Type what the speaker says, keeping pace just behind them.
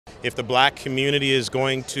If the black community is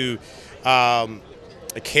going to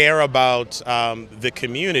care about the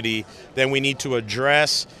community, then we need to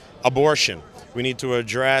address abortion. We need to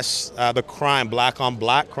address the crime, black on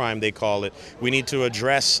black crime they call it. We need to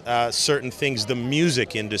address certain things, the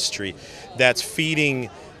music industry that's feeding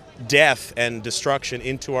death and destruction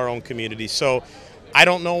into our own community. So I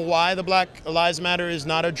don't know why the Black Lives Matter is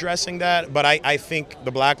not addressing that, but I think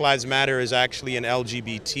the Black Lives Matter is actually an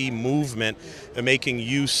LGBT movement making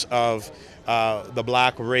use of the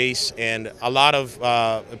black race, and a lot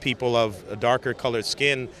of people of darker colored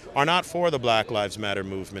skin are not for the Black Lives Matter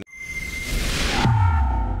movement.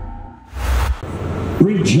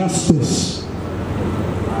 Bring justice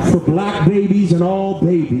for black babies and all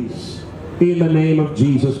babies in the name of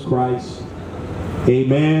Jesus Christ.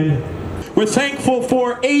 Amen. We're thankful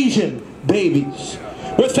for Asian babies.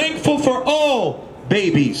 We're thankful for all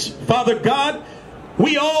babies. Father God,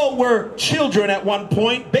 we all were children at one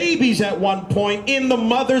point, babies at one point in the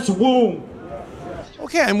mother's womb.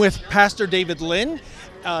 Okay, I'm with Pastor David Lynn.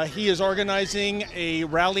 He is organizing a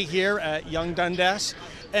rally here at Yonge Dundas,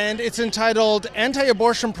 and it's entitled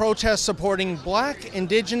Anti-Abortion Protest Supporting Black,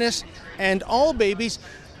 Indigenous, and All Babies.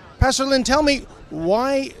 Pastor Lynn, tell me,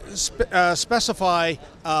 why specify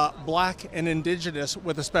black and indigenous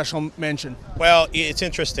with a special mention? Well, it's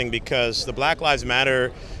interesting because the Black Lives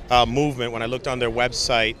Matter movement, when I looked on their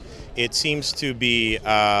website, it seems to be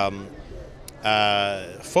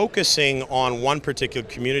focusing on one particular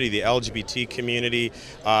community, the LGBT community,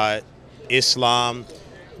 Islam,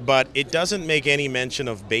 but it doesn't make any mention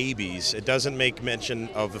of babies. It doesn't make mention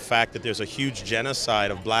of the fact that there's a huge genocide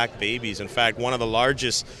of black babies. In fact, one of the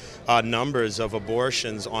largest numbers of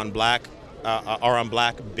abortions on black are on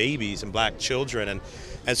black babies and black children,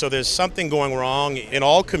 and so there's something going wrong in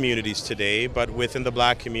all communities today, but within the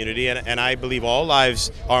black community, and I believe all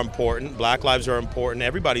lives are important. Black lives are important.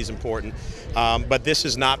 Everybody's important, but this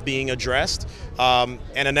is not being addressed. And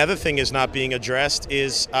another thing is not being addressed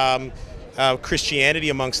is Christianity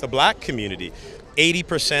amongst the black community.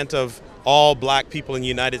 80% of all black people in the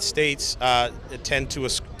United States tend to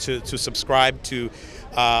subscribe to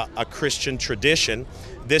a Christian tradition.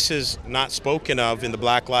 This is not spoken of in the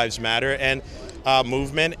Black Lives Matter and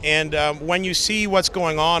movement. And when you see what's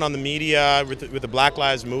going on the media with the Black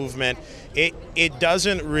Lives movement, it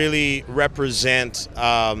doesn't really represent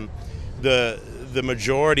the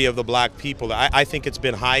majority of the black people. I think it's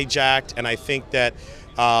been hijacked, and I think that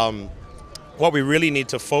what we really need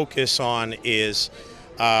to focus on is,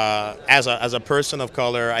 as a person of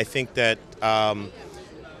color, I think that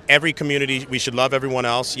every community, we should love everyone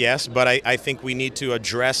else, yes, but I think we need to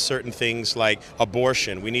address certain things like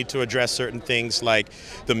abortion. We need to address certain things like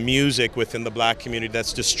the music within the black community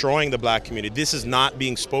that's destroying the black community. This is not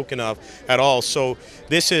being spoken of at all. So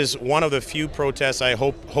this is one of the few protests I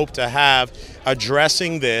hope to have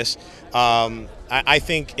addressing this. I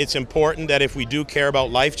think it's important that if we do care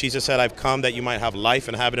about life, Jesus said, "I've come that you might have life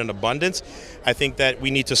and have it in abundance." I think that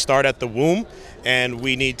we need to start at the womb, and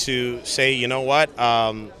we need to say, you know what,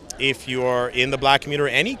 if you're in the black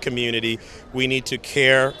community or any community, we need to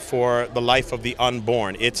care for the life of the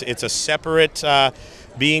unborn. It's a separate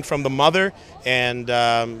being from the mother, and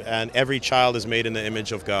every child is made in the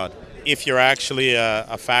image of God. If you're actually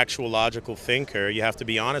a factual, logical thinker, you have to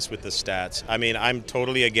be honest with the stats. I mean, I'm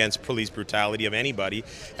totally against police brutality of anybody,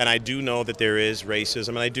 and I do know that there is racism,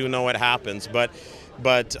 and I do know it happens, but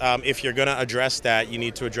if you're going to address that, you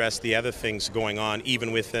need to address the other things going on,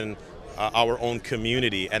 even within our own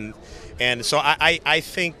community. And so I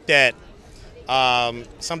think that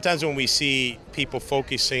sometimes when we see people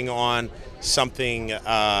focusing on something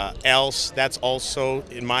else, that's also,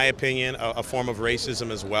 in my opinion, a form of racism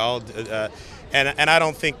as well. And I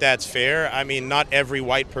don't think that's fair. I mean, not every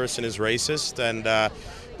white person is racist,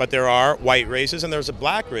 but there are white racists and there's a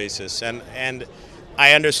black racist. And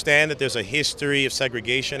I understand that there's a history of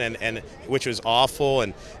segregation, and which was awful,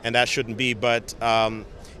 and that shouldn't be. But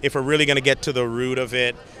if we're really going to get to the root of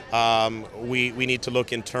it, we need to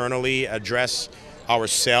look internally, address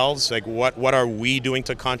ourselves, like what are we doing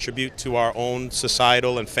to contribute to our own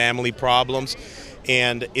societal and family problems,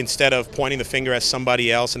 and instead of pointing the finger at somebody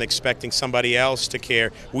else and expecting somebody else to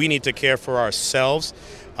care, we need to care for ourselves.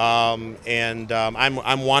 I'm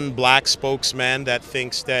one black spokesman that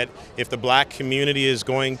thinks that if the black community is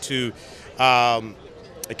going to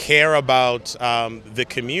care about the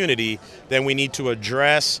community, then we need to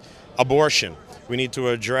address abortion. We need to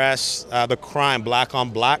address the crime, black on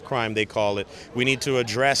black crime they call it. We need to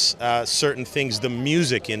address certain things, the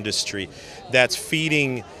music industry that's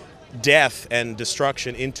feeding death and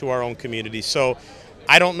destruction into our own community. So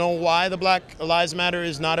I don't know why the Black Lives Matter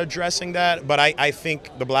is not addressing that, but I think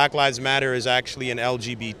the Black Lives Matter is actually an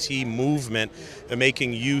LGBT movement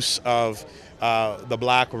making use of the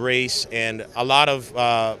black race, and a lot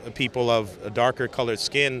of people of darker colored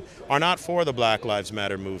skin are not for the Black Lives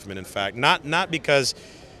Matter movement. In fact, not because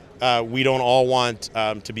we don't all want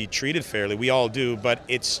to be treated fairly. We all do, but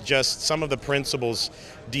it's just some of the principles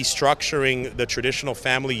destructuring the traditional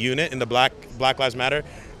family unit in the Black Lives Matter.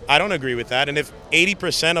 I don't agree with that. And if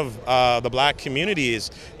 80% of the black community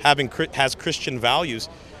has Christian values,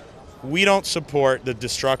 we don't support the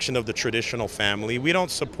destruction of the traditional family. We don't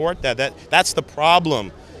support that. That's the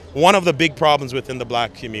problem. One of the big problems within the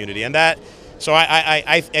black community. And so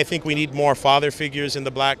I think we need more father figures in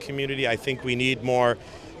the black community. I think we need more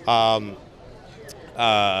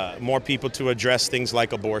people to address things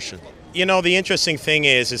like abortion. You know, the interesting thing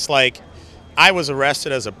is, it's like I was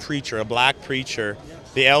arrested as a preacher, a black preacher.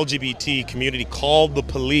 The LGBT community called the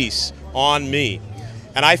police on me.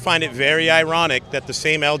 And I find it very ironic that the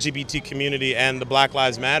same LGBT community and the Black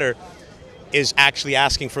Lives Matter is actually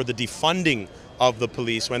asking for the defunding of the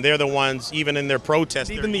police when they're the ones, even in their protests.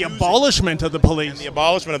 Even the abolishment of the police. The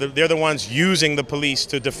abolishment of they're the ones using the police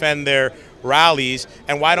to defend their rallies.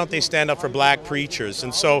 And why don't they stand up for black preachers?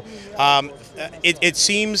 And so it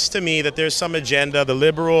seems to me that there's some agenda. The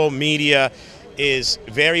liberal media is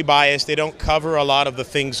very biased. They don't cover a lot of the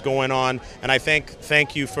things going on, and I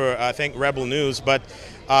thank you for thank Rebel News. But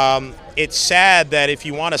it's sad that if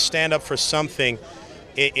you want to stand up for something,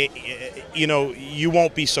 you know, you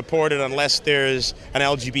won't be supported unless there's an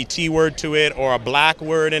LGBT word to it or a black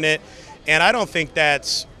word in it, and I don't think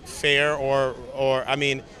that's fair. Or I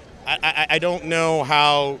mean, I don't know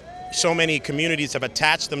how so many communities have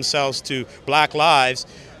attached themselves to Black lives.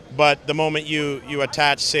 But the moment you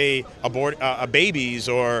attach, say, babies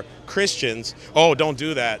or Christians, oh, don't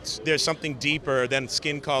do that. There's something deeper than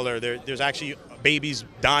skin color. There's actually babies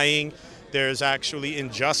dying. There's actually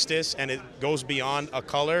injustice, and it goes beyond a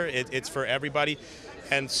color. It's for everybody.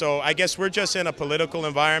 And so I guess we're just in a political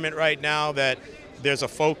environment right now that there's a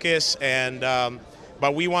focus, and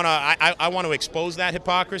but we want to. I want to expose that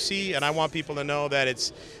hypocrisy, and I want people to know that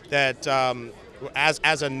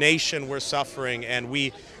as a nation we're suffering, and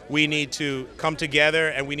we need to come together,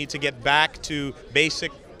 and we need to get back to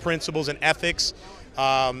basic principles and ethics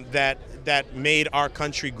that made our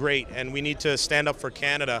country great, and we need to stand up for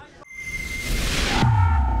Canada.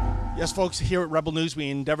 Yes, folks, here at Rebel News, we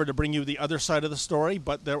endeavor to bring you the other side of the story,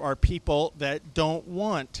 but there are people that don't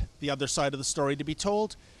want the other side of the story to be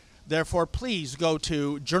told. Therefore, please go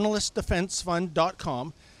to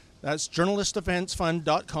journalistdefensefund.com. That's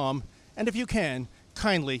journalistdefensefund.com. And if you can,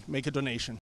 kindly make a donation.